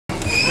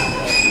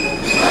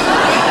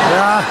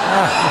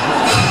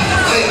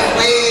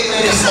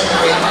Wait a second.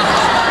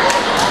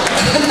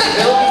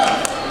 Bill,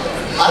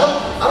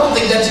 I don't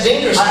think that's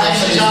dangerous.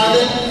 Actually,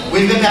 Jonathan,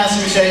 we've been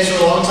passing machetes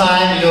for a long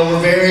time. You know, we're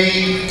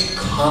very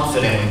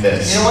confident with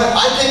this. You know what?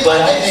 I think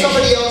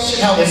somebody else should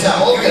help us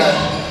out.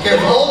 If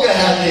Olga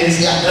had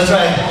these, yeah, that's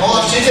right.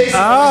 Hold on, she takes.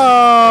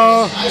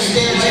 Oh. I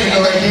stand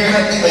right here,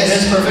 like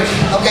this, perfect.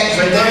 Okay,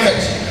 right there.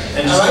 Perfect.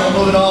 And just don't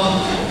move it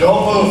on.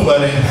 Don't move,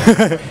 buddy.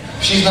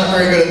 She's not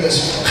very good at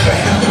this.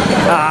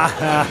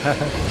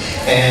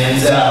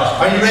 And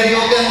are you ready,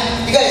 Olga?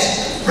 You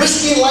guys,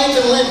 risking life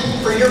and limb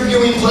for your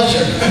viewing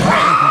pleasure.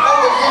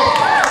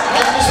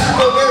 That's Mr.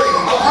 RootBerry.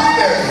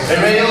 RootBerry. Are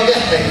you ready, Olga?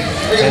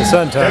 And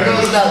Sontard. There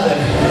goes nothing.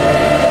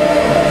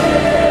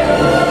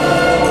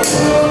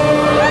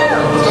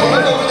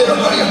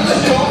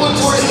 Don't look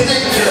towards the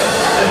danger.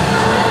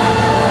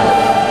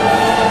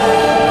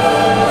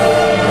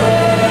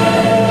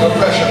 No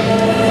pressure.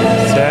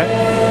 Set.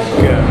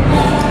 Go.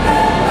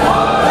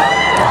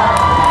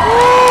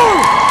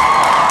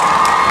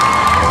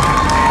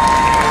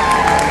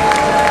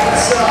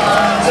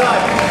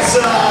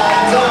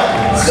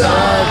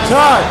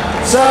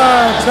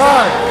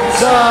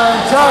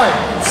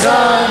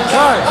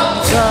 Sontard.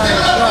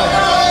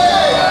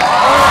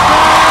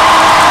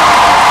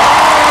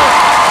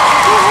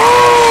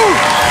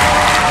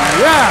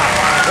 Yeah!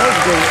 That was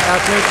a good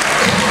epic.